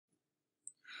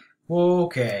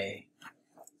Okay.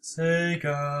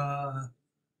 Sega.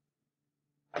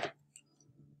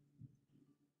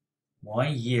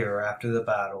 1 year after the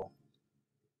battle,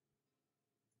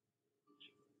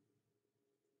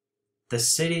 the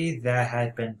city that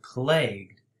had been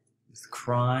plagued with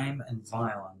crime and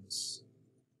violence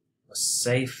was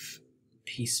safe and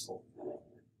peaceful.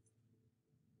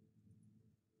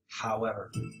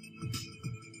 However,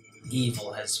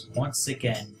 evil has once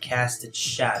again cast its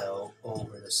shadow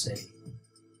over the city.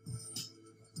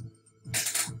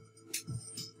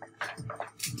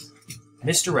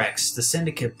 Mr. X, the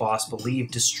syndicate boss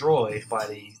believed destroyed by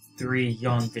the three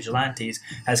young vigilantes,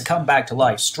 has come back to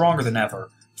life, stronger than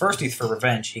ever. Thirsty for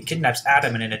revenge, he kidnaps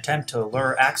Adam in an attempt to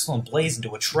lure Axel and Blaze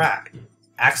into a trap.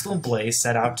 Axel and Blaze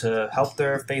set out to help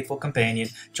their faithful companion,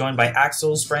 joined by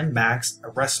Axel's friend Max, a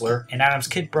wrestler, and Adam's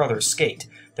kid brother, Skate.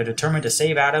 They're determined to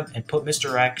save Adam and put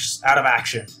Mr. X out of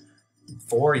action.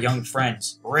 Four young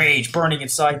friends, rage burning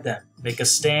inside them, make a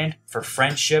stand for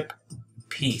friendship and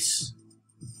peace.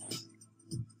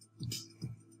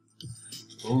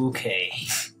 Okay,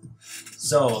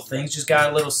 so things just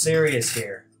got a little serious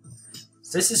here.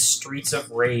 This is Streets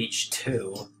of Rage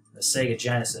 2, the Sega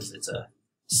Genesis. It's a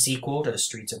sequel to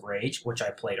Streets of Rage, which I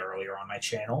played earlier on my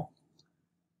channel.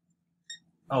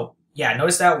 Oh, yeah,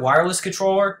 notice that wireless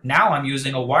controller? Now I'm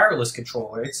using a wireless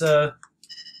controller. It's a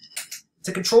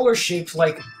controller shaped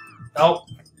like... Oh,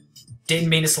 didn't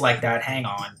mean to select that. Hang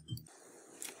on.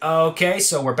 Okay,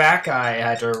 so we're back. I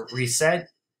had to reset.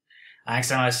 I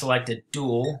accidentally selected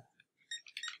dual.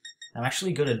 I'm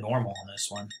actually good at normal on this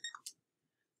one.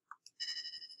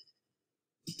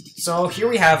 So here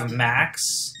we have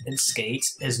Max and Skate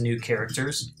as new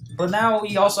characters, but now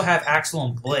we also have Axel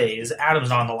and Blaze. Adam's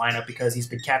not on the lineup because he's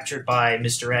been captured by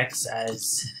Mr. X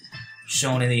as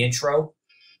shown in the intro.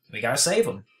 We gotta save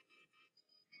him.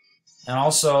 And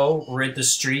also rid the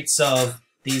streets of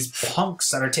these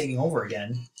punks that are taking over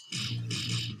again.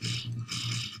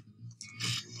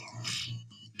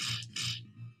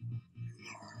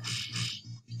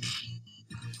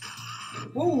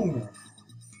 Woo!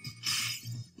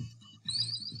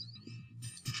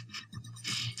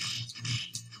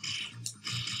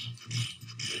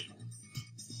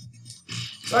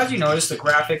 So as you notice, the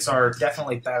graphics are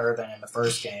definitely better than in the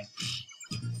first game.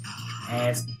 And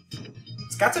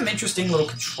it's got some interesting little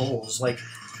controls. Like,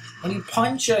 when you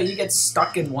punch, you get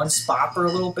stuck in one spot for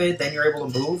a little bit, then you're able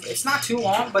to move. It's not too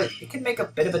long, but it can make a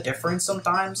bit of a difference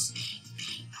sometimes.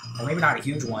 Or maybe not a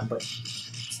huge one, but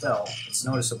still, it's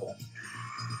noticeable.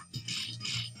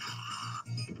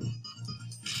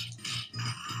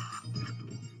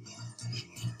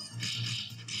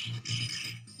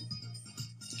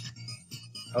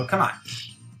 Oh, come on.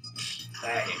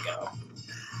 There you go.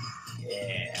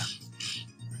 Yeah.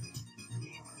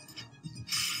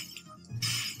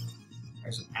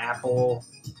 There's an apple.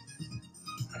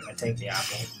 I'm going to take the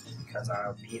apple because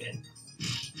I'll eat it.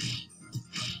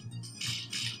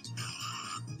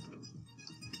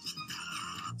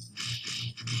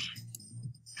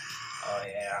 Oh,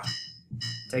 yeah.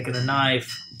 Taking the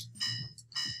knife.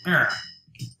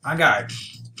 I got it.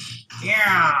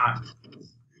 Yeah!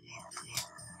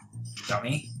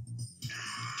 Dummy.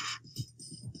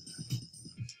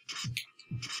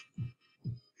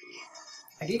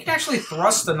 And you can actually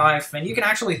thrust the knife, and you can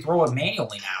actually throw it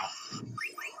manually now.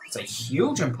 It's a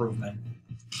huge improvement.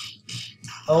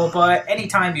 Oh, but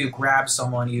anytime you grab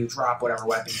someone, you drop whatever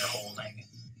weapon you're holding.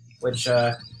 Which,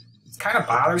 it's kind of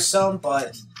bothersome,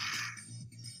 but...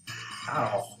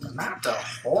 Oh, not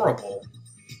horrible.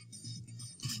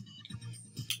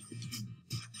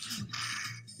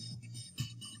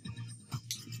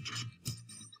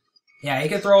 Yeah, you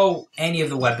can throw any of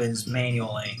the weapons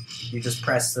manually. You just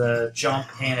press the jump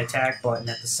and attack button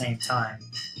at the same time.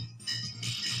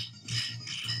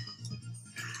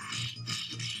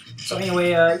 So anyway,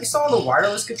 you saw the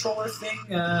wireless controller thing.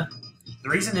 The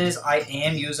reason is I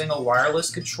am using a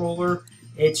wireless controller.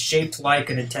 It's shaped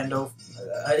like a Nintendo,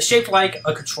 shaped like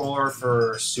a controller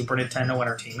for Super Nintendo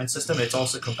Entertainment System. It's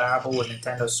also compatible with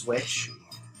Nintendo Switch.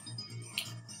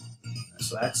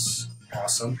 So that's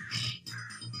awesome.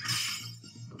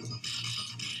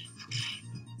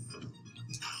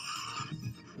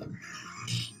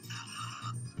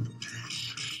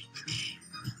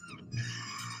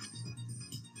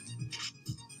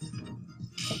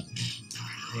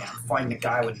 Yeah, I'm fighting a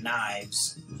guy with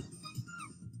knives.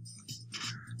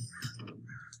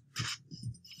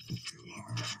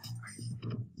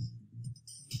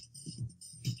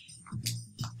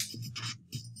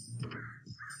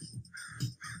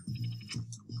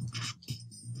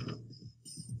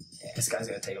 Yeah, this guy's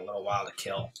gonna take a little while to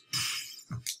kill.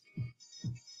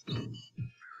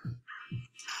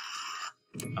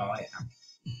 Oh, yeah.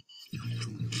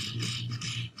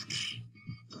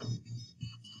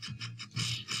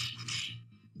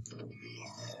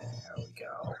 There we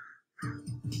go.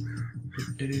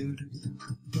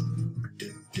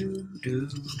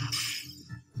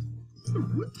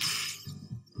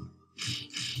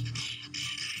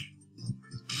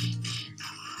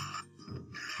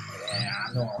 Yeah,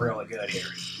 I'm doing really good here.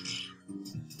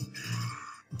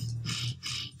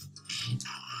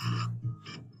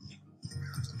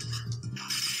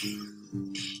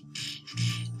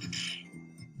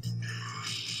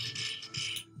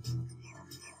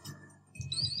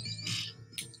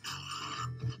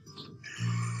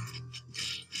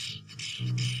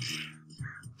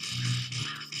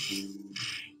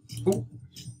 Ooh.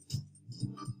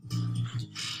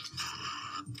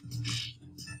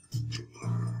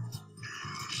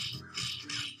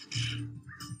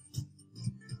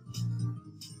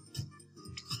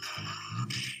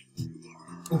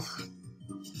 Oof.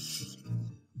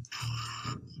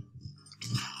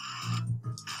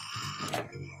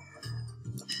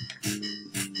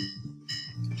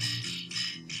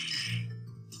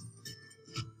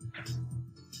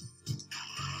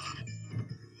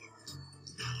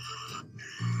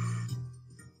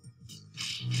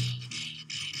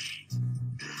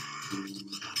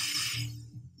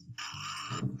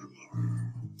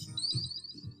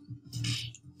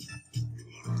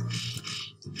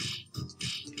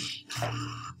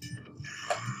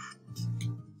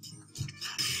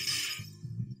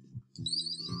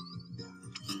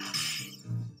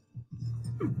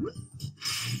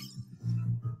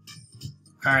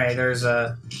 Alright, there's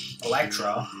a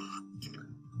Electra.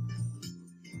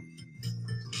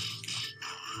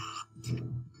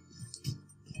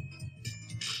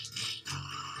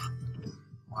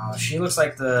 Wow, she looks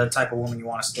like the type of woman you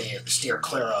want to steer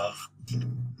clear of.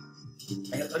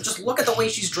 And just look at the way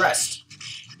she's dressed.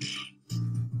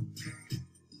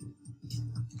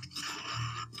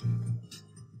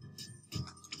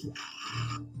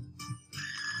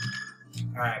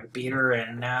 Alright, we beat her,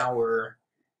 and now we're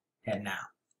heading out.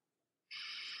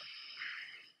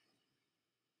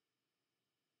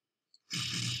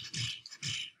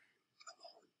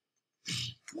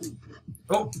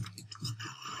 Oh!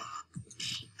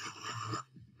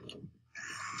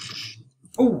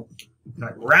 Ooh!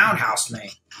 Like roundhouse me.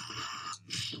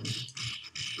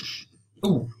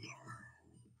 Ooh!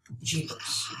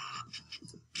 Jeepers.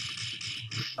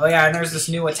 Oh yeah, and there's this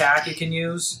new attack you can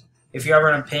use. If you're ever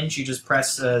in a pinch, you just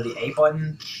press the A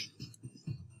button.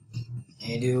 And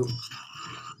you do...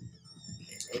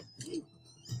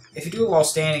 If you do it while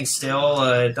standing still,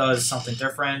 it does something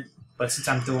different. But since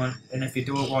I'm doing... And if you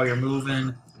do it while you're moving,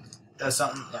 it does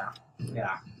something... Yeah.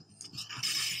 Yeah.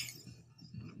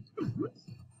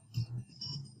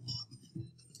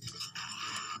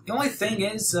 The only thing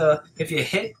is, if you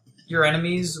hit your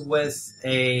enemies with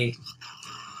a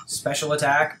special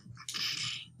attack,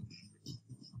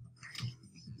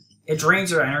 it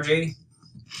drains your energy.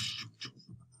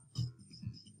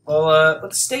 Well,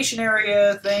 with the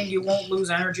stationary thing, you won't lose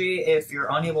energy if you're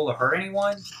unable to hurt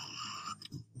anyone.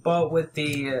 But with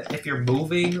the, if you're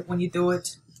moving when you do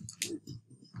it,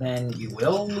 then you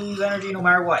will lose energy no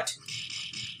matter what.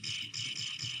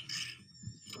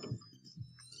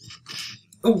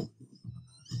 Ooh!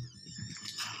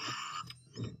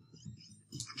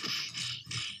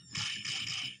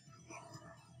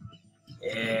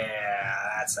 Yeah,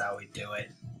 that's how we do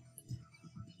it.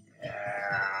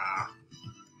 Yeah.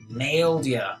 Nailed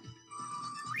ya.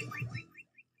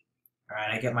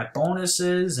 Alright, I get my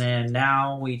bonuses, and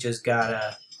now we just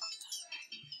gotta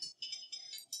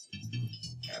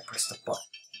press the button.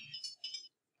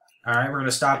 Alright, we're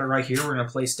gonna stop it right here. We're gonna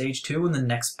play stage 2 in the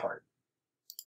next part.